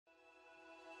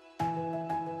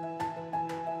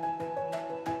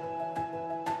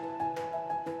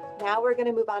Now we're going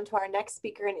to move on to our next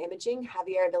speaker in imaging,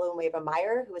 Javier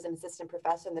Villanueva-Meyer, who is an assistant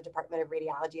professor in the Department of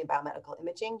Radiology and Biomedical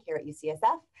Imaging here at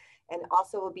UCSF, and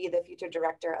also will be the future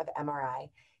director of MRI.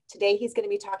 Today, he's going to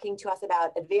be talking to us about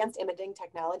advanced imaging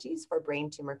technologies for brain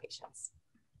tumor patients.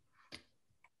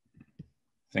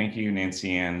 Thank you,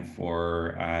 Nancy Ann,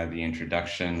 for the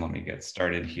introduction. Let me get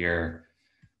started here.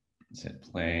 Let's hit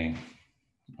play.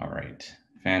 All right,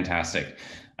 fantastic.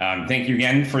 Thank you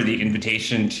again for the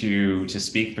invitation to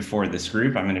speak before this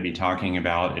group. I'm going to be talking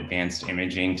about advanced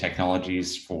imaging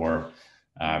technologies for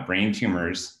brain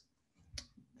tumors.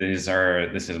 This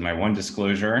is my one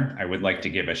disclosure. I would like to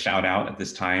give a shout out at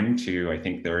this time to, I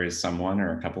think there is someone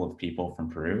or a couple of people from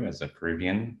Peru. As a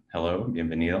Peruvian, hello,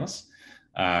 bienvenidos.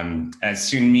 As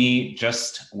Sunmi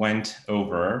just went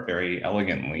over very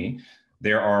elegantly,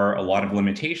 there are a lot of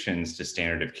limitations to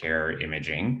standard of care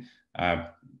imaging,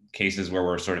 cases where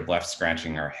we're sort of left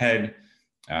scratching our head.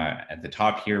 At the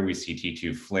top here, we see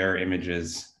T2 flare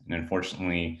images, and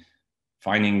unfortunately,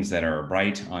 findings that are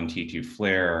bright on T2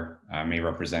 flare may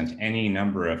represent any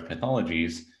number of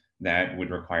pathologies that would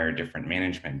require different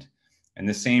management. And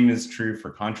the same is true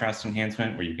for contrast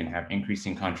enhancement, where you can have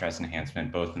increasing contrast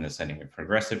enhancement, both in the setting of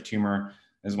progressive tumor,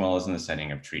 as well as in the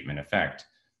setting of treatment effect.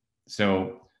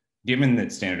 So given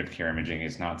that standard of care imaging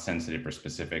is not sensitive or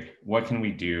specific, what can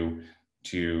we do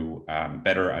to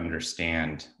better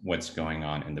understand what's going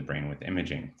on in the brain with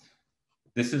imaging?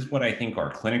 This is what I think our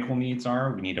clinical needs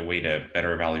are. We need a way to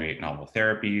better evaluate novel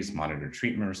therapies, monitor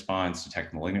treatment response,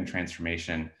 detect malignant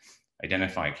transformation,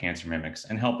 identify cancer mimics,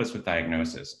 and help us with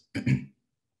diagnosis.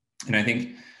 And I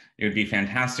think it would be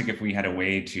fantastic if we had a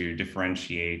way to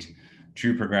differentiate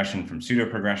true progression from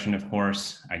pseudo-progression, of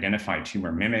course, identify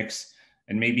tumor mimics,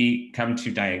 and maybe come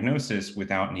to diagnosis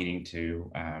without needing to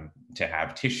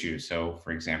have tissue. So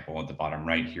for example, at the bottom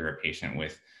right here, a patient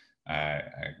with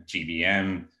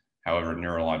GBM, however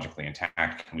neurologically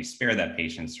intact, can we spare that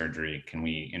patient surgery? Can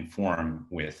we inform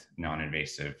with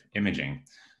non-invasive imaging?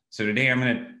 So today I'm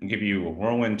going to give you a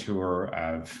whirlwind tour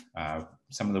of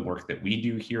some of the work that we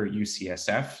do here at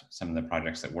UCSF, some of the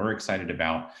projects that we're excited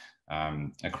about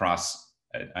across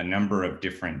a number of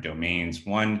different domains.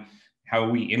 One, how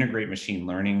we integrate machine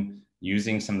learning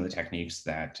using some of the techniques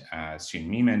that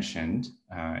Sunmi mentioned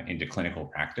into clinical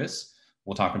practice.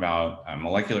 We'll talk about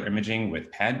molecular imaging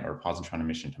with PET, or positron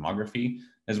emission tomography,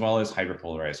 as well as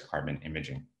hyperpolarized carbon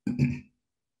imaging.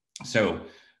 So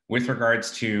with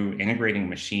regards to integrating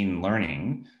machine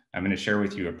learning, I'm going to share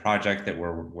with you a project that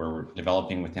we're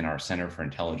developing within our Center for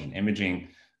Intelligent Imaging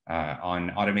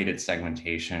on automated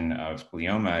segmentation of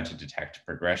glioma to detect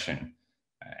progression.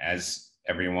 As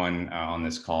everyone on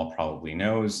this call probably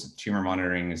knows, tumor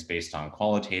monitoring is based on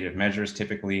qualitative measures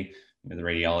typically. The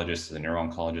radiologist, the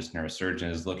neuro-oncologist, neurosurgeon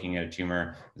is looking at a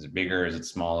tumor. Is it bigger? Is it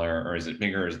smaller? Or is it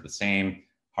bigger? Is it the same?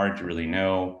 Hard to really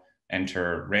know.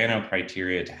 Enter RANO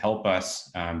criteria to help us,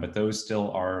 but those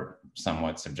still are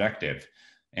somewhat subjective.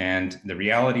 And the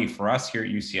reality for us here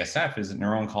at UCSF is that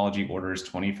neuro-oncology orders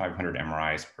 2,500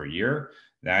 MRIs per year.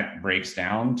 That breaks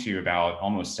down to about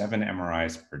almost 7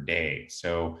 MRIs per day.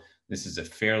 So this is a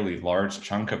fairly large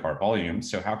chunk of our volume.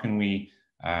 So how can we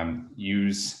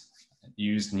use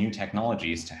new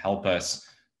technologies to help us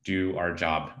do our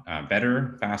job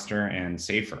better, faster, and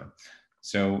safer?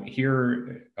 So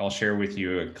here, I'll share with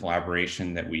you a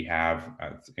collaboration that we have,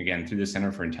 again, through the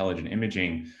Center for Intelligent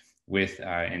Imaging with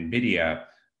NVIDIA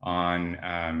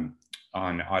on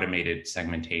automated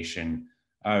segmentation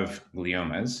of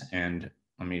gliomas. And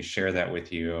let me share that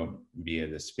with you via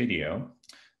this video.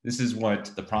 This is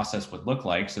what the process would look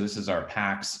like. So this is our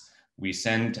PACS. We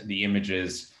send the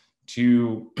images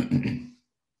to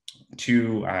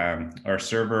our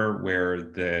server where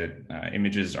the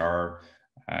images are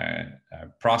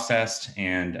processed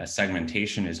and a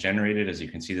segmentation is generated. As you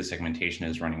can see, the segmentation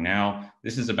is running now.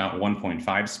 This is about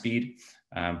 1.5 speed,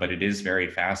 but it is very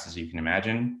fast, as you can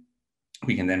imagine.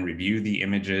 We can then review the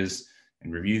images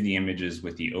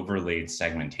with the overlaid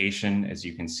segmentation. As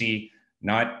you can see,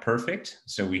 not perfect.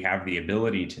 So we have the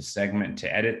ability to segment,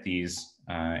 to edit these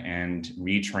and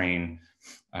retrain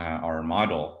our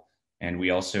model. And we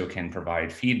also can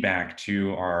provide feedback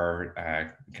to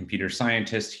our computer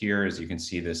scientist here. As you can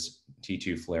see, this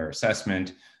T2 flare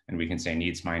assessment, and we can say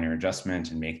needs minor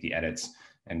adjustment and make the edits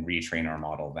and retrain our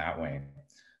model that way.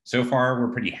 So far,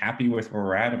 we're pretty happy with where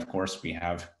we're at. Of course, we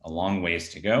have a long ways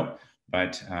to go,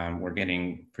 but we're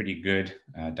getting pretty good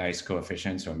DICE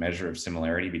coefficient, so a measure of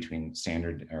similarity between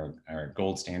standard or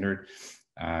gold standard.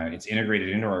 It's integrated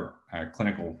into our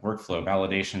clinical workflow.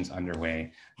 Validation's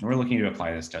underway, and we're looking to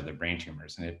apply this to other brain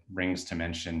tumors. And it brings to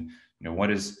mention,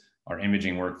 what is our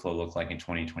imaging workflow look like in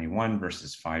 2021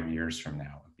 versus 5 years from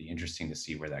now? It'd be interesting to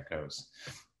see where that goes.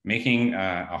 Making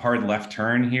a hard left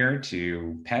turn here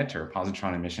to PET or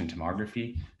positron emission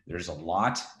tomography. There's a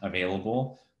lot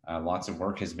available. Lots of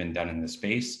work has been done in this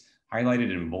space.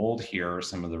 Highlighted in bold here are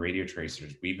some of the radio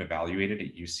tracers we've evaluated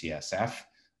at UCSF,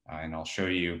 and I'll show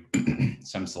you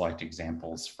some select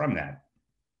examples from that.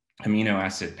 Amino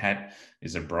acid PET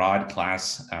is a broad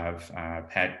class of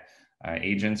PET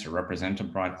agents, or represent a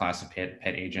broad class of PET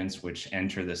agents which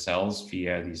enter the cells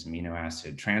via these amino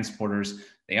acid transporters.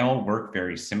 They all work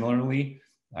very similarly.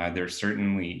 There's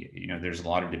certainly, there's a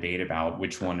lot of debate about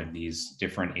which one of these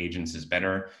different agents is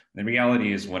better. The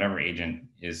reality is whatever agent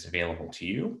is available to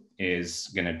you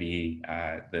is going to be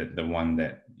the one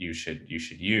that you should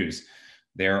use.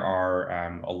 There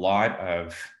are a lot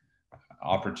of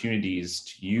opportunities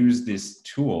to use this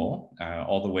tool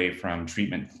all the way from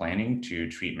treatment planning to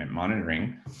treatment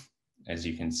monitoring, as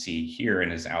you can see here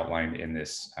and is outlined in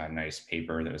this nice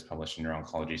paper that was published in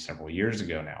Neuro-Oncology several years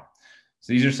ago now.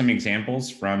 So these are some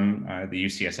examples from the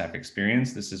UCSF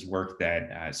experience. This is work that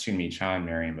Sunmi Chan,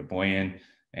 Mariam Aboyan,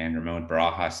 and Ramon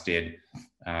Barajas did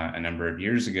a number of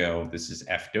years ago. This is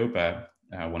F-DOPA,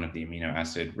 one of the amino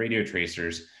acid radio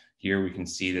tracers. Here we can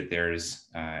see that there's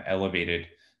elevated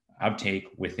uptake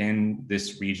within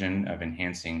this region of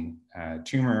enhancing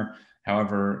tumor.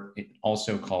 However, it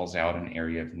also calls out an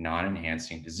area of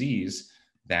non-enhancing disease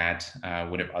that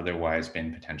would have otherwise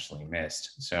been potentially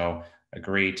missed. So a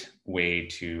great way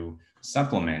to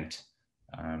supplement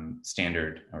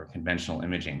standard or conventional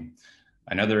imaging.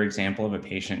 Another example of a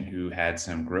patient who had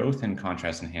some growth in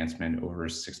contrast enhancement over a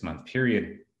 6-month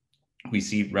period, we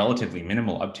see relatively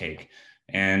minimal uptake.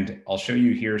 And I'll show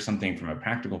you here something from a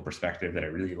practical perspective that I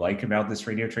really like about this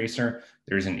radio tracer.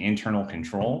 There's an internal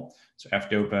control. So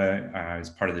F-DOPA is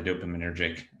part of the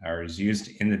dopaminergic, or is used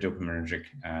in the dopaminergic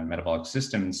metabolic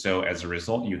system. So as a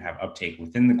result, you have uptake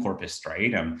within the corpus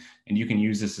striatum, and you can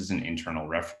use this as an internal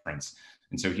reference.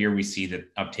 And so here we see that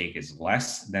uptake is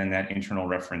less than that internal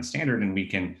reference standard, and we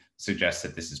can suggest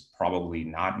that this is probably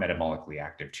not metabolically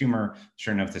active tumor.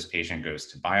 Sure enough, this patient goes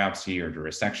to biopsy or to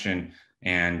resection,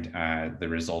 and the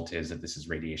result is that this is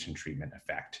radiation treatment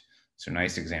effect. So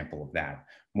nice example of that.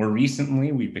 More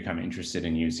recently, we've become interested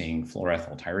in using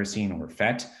fluorethyltyrosine, or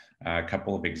FET. A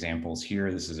couple of examples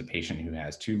here. This is a patient who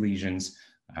has 2 lesions,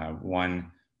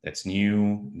 one that's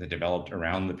new, that developed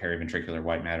around the periventricular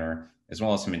white matter, as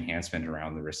well as some enhancement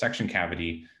around the resection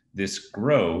cavity. This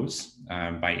grows.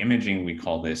 By imaging, we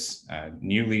call this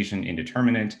new lesion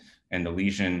indeterminate, and the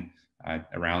lesion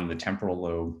around the temporal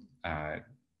lobe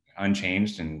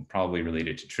unchanged and probably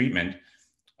related to treatment.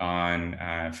 On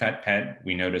FET-PET,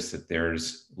 we notice that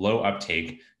there's low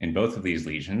uptake in both of these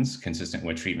lesions, consistent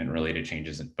with treatment-related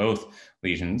changes in both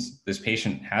lesions. This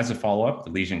patient has a follow-up. The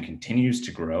lesion continues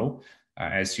to grow.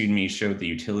 As Sunmi showed the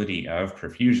utility of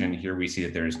perfusion, here we see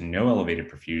that there is no elevated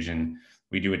perfusion.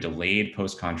 We do a delayed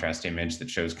post-contrast image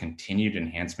that shows continued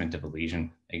enhancement of the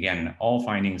lesion. Again, all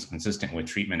findings consistent with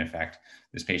treatment effect.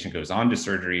 This patient goes on to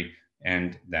surgery,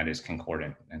 and that is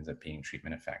concordant, ends up being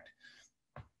treatment effect.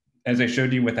 As I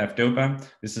showed you with F-DOPA,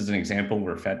 this is an example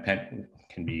where FET-PET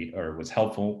can be, or was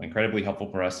helpful, incredibly helpful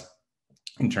for us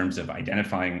in terms of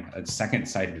identifying a second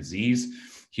site of disease.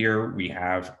 Here we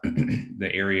have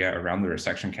the area around the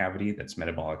resection cavity that's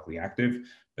metabolically active,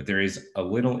 but there is a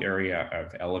little area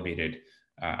of elevated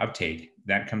uptake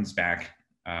that comes back.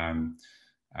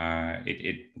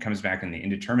 It comes back in the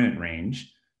indeterminate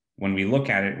range. When we look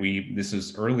at it, this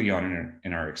is early on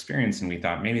in our experience, and we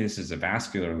thought maybe this is a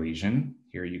vascular lesion.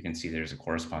 Here you can see there's a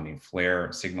corresponding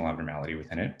flare signal abnormality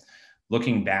within it.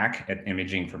 Looking back at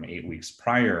imaging from 8 weeks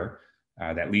prior,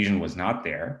 that lesion was not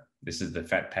there. This is the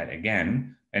FET-PET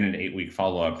again, and an 8-week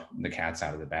follow-up, the cat's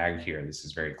out of the bag here. This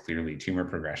is very clearly tumor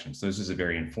progression. So this is a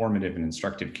very informative and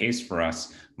instructive case for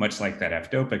us, much like that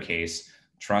F-DOPA case.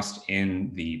 Trust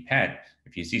in the PET.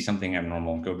 If you see something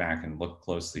abnormal, go back and look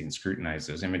closely and scrutinize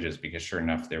those images, because sure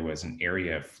enough, there was an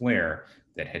area of flare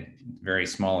that had very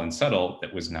small and subtle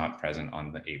that was not present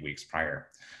on the 8 weeks prior.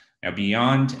 Now,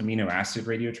 beyond amino acid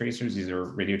radio tracers, these are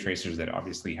radio tracers that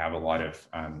obviously have a lot of,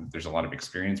 there's a lot of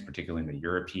experience, particularly in the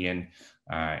European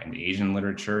and Asian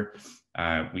literature.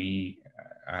 We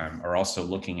are also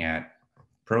looking at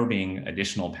probing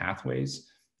additional pathways.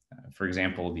 For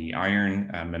example, the iron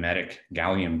mimetic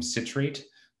gallium citrate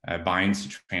binds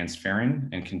to transferrin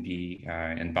and can be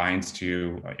and binds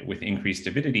to with increased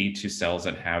avidity to cells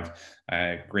that have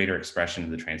greater expression of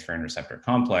the transferrin receptor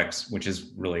complex, which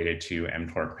is related to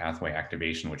mTOR pathway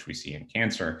activation, which we see in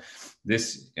cancer.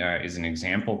 This is an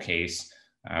example case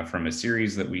from a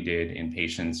series that we did in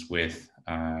patients with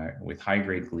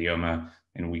high-grade glioma,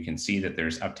 and we can see that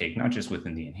there's uptake not just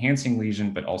within the enhancing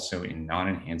lesion, but also in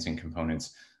non-enhancing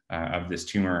components of this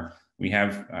tumor. We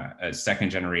have a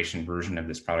second-generation version of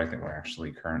this product that we're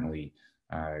actually currently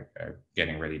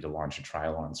getting ready to launch a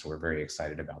trial on, so we're very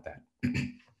excited about that.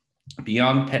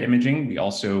 Beyond PET imaging, we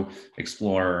also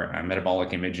explore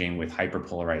metabolic imaging with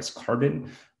hyperpolarized carbon,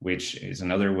 which is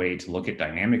another way to look at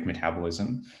dynamic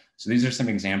metabolism. So these are some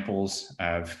examples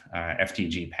of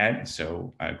FDG PET,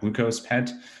 so glucose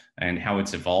PET, and how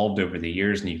it's evolved over the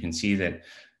years. And you can see that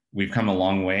we've come a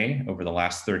long way over the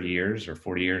last 30 years or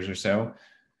 40 years or so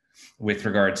with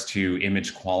regards to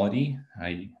image quality.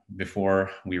 Before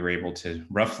we were able to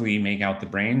roughly make out the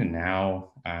brain, and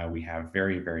now we have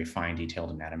very, very fine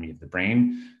detailed anatomy of the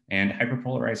brain. And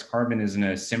hyperpolarized carbon is in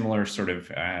a similar sort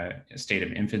of state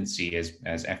of infancy as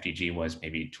FDG was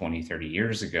maybe 20, 30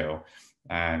 years ago.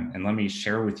 And let me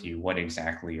share with you what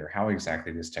exactly or how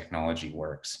exactly this technology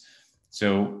works.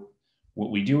 So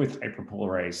what we do with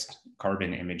hyperpolarized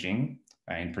carbon imaging,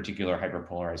 in particular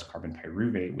hyperpolarized carbon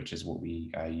pyruvate, which is what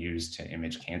we use to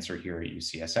image cancer here at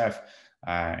UCSF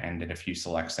and at a few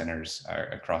select centers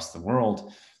across the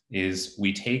world, is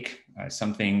we take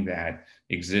something that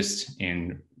exists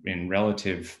in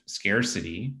relative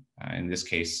scarcity, in this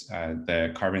case,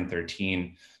 the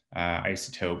carbon-13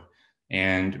 isotope,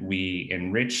 and we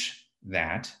enrich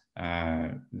that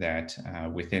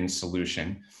within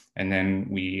solution. And then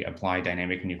we apply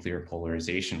dynamic nuclear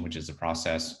polarization, which is a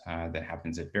process that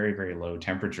happens at very, very low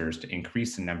temperatures to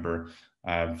increase the number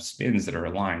of spins that are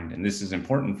aligned. And this is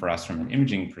important for us from an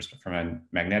imaging from a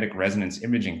magnetic resonance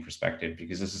imaging perspective,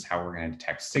 because this is how we're going to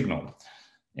detect signal.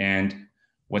 And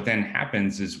what then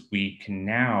happens is we can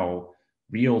now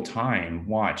real time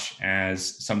watch as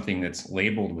something that's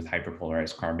labeled with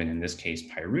hyperpolarized carbon, in this case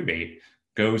pyruvate,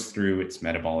 goes through its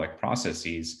metabolic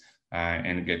processes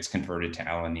and it gets converted to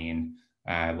alanine,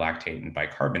 lactate, and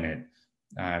bicarbonate.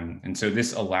 And so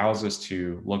this allows us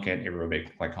to look at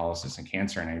aerobic glycolysis in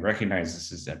cancer. And I recognize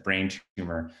this is a brain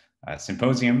tumor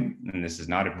symposium, and this is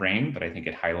not a brain, but I think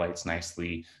it highlights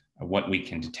nicely what we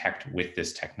can detect with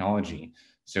this technology.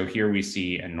 So here we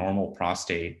see a normal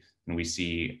prostate, and we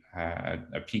see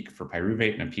a peak for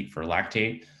pyruvate and a peak for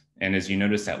lactate. And as you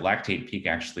notice, that lactate peak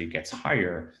actually gets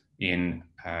higher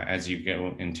as you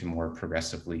go into more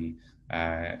progressively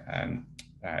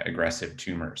aggressive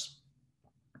tumors.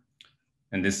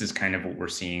 And this is kind of what we're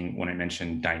seeing when I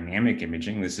mentioned dynamic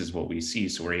imaging. This is what we see.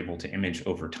 So we're able to image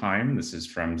over time. This is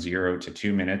from 0 to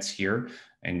 2 minutes here.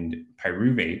 And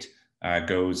pyruvate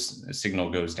signal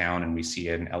goes down, and we see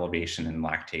an elevation in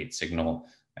lactate signal,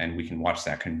 and we can watch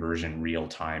that conversion real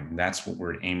time. And that's what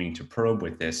we're aiming to probe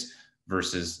with this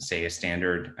versus, say, a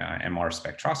standard MR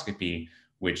spectroscopy,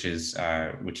 which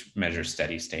measures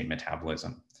steady state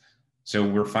metabolism. So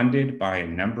we're funded by a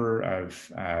number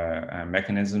of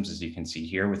mechanisms, as you can see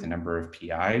here, with a number of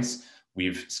PIs.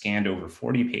 We've scanned over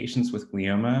 40 patients with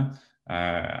glioma,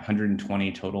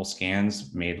 120 total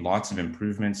scans, made lots of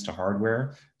improvements to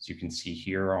hardware. As you can see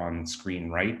here on screen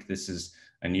right, this is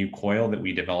a new coil that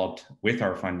we developed with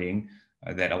our funding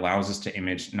that allows us to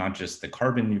image not just the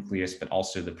carbon nucleus, but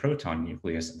also the proton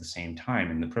nucleus at the same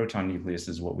time. And the proton nucleus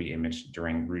is what we image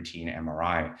during routine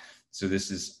MRI. So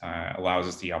this allows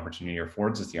us the opportunity, or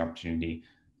affords us the opportunity,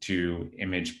 to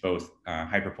image both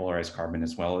hyperpolarized carbon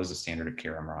as well as a standard of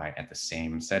care MRI at the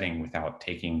same setting without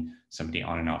taking somebody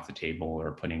on and off the table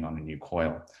or putting on a new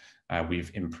coil. We've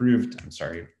improved, I'm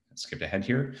sorry, I skipped ahead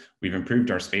here. We've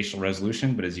improved our spatial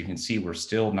resolution, but as you can see, we're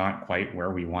still not quite where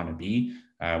we want to be.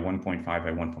 1.5 by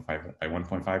 1.5 by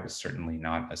 1.5 is certainly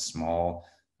not a small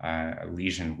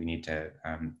lesion. We need to,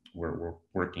 we're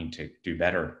working to do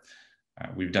better.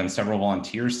 We've done several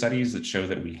volunteer studies that show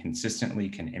that we consistently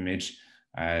can image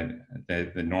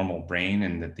the normal brain,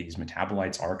 and that these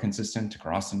metabolites are consistent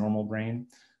across the normal brain.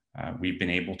 We've been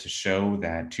able to show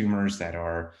that tumors that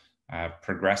are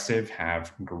progressive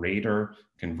have greater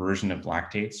conversion of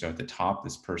lactate. So at the top,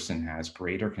 this person has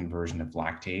greater conversion of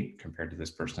lactate compared to this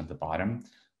person at the bottom.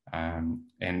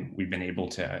 And we've been able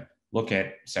to look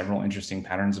at several interesting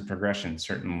patterns of progression,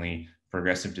 certainly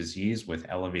progressive disease with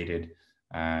elevated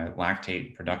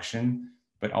lactate production,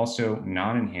 but also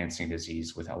non-enhancing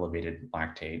disease with elevated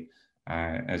lactate,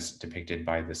 as depicted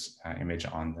by this image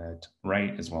on the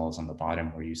right, as well as on the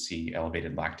bottom, where you see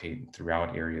elevated lactate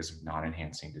throughout areas of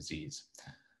non-enhancing disease.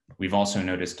 We've also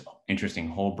noticed interesting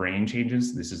whole brain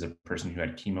changes. This is a person who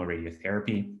had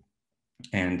chemoradiotherapy,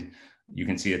 and you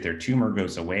can see that their tumor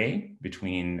goes away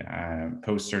between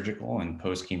post-surgical and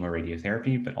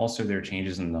post-chemoradiotherapy, but also there are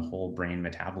changes in the whole brain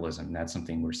metabolism. That's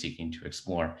something we're seeking to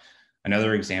explore.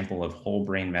 Another example of whole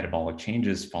brain metabolic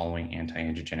changes following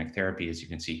anti-angiogenic therapy, as you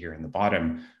can see here in the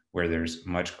bottom, where there's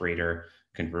much greater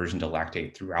conversion to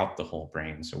lactate throughout the whole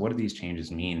brain. So what do these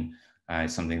changes mean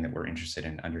is something that we're interested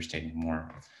in understanding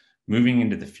more. Moving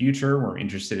into the future, we're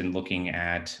interested in looking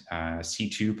at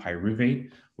C2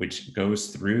 pyruvate, which goes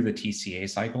through the TCA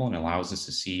cycle and allows us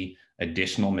to see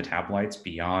additional metabolites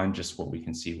beyond just what we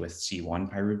can see with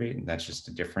C1 pyruvate. And that's just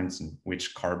a difference in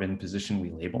which carbon position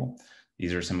we label.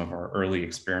 These are some of our early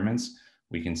experiments.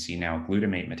 We can see now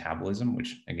glutamate metabolism,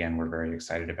 which again, we're very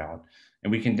excited about.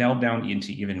 And we can delve down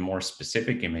into even more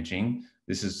specific imaging.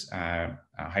 This is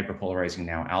hyperpolarizing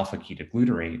now alpha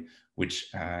ketoglutarate,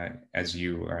 which as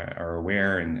you are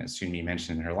aware, and as Sunmi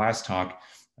mentioned in her last talk,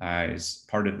 is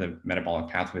part of the metabolic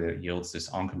pathway that yields this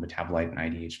oncometabolite in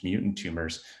IDH mutant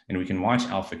tumors. And we can watch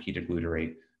alpha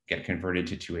ketoglutarate get converted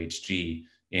to 2-HG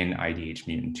in IDH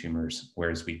mutant tumors,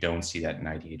 whereas we don't see that in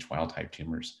IDH wild type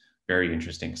tumors. Very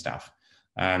interesting stuff.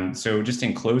 So just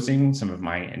in closing, some of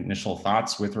my initial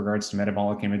thoughts with regards to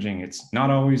metabolic imaging, it's not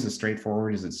always as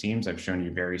straightforward as it seems. I've shown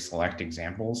you very select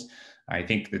examples. I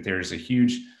think that there's a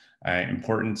huge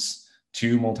importance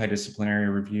to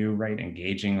multidisciplinary review, right?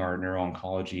 Engaging our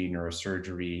neuro-oncology,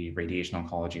 neurosurgery, radiation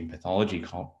oncology, and pathology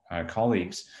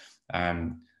colleagues.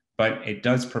 But it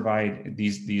does provide,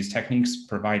 these techniques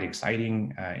provide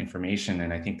exciting information.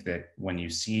 And I think that when you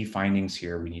see findings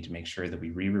here, we need to make sure that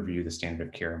we re-review the standard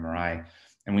of care MRI,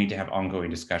 and we need to have ongoing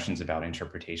discussions about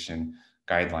interpretation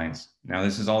guidelines. Now,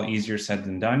 this is all easier said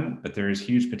than done, but there is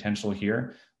huge potential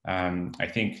here. I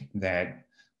think that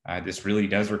this really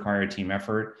does require a team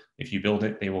effort. If you build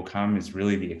it, they will come is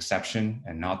really the exception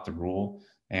and not the rule.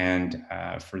 And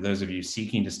for those of you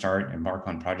seeking to embark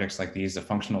on projects like these, the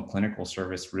functional clinical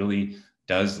service really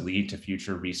does lead to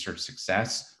future research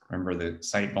success. Remember, the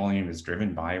site volume is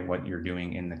driven by what you're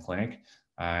doing in the clinic.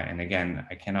 And again,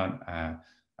 I cannot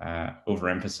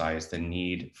overemphasize the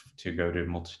need to go to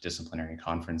multidisciplinary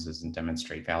conferences and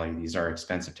demonstrate value. These are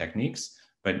expensive techniques,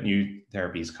 but new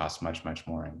therapies cost much, much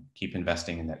more, and keep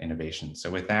investing in that innovation.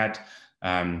 So with that,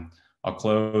 I'll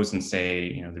close and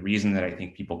say, the reason that I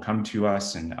think people come to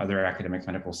us and other academic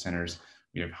medical centers,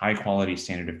 we have high quality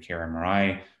standard of care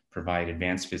MRI, provide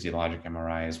advanced physiologic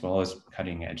MRI, as well as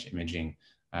cutting edge imaging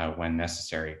when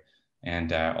necessary.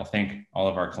 And I'll thank all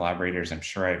of our collaborators. I'm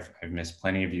sure I've missed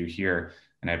plenty of you here,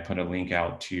 and I put a link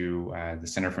out to the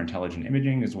Center for Intelligent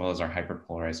Imaging, as well as our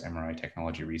Hyperpolarized MRI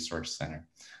Technology Resource Center.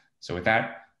 So with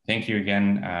that, thank you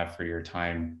again for your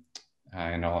time,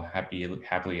 and I'll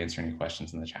happily answer any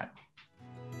questions in the chat.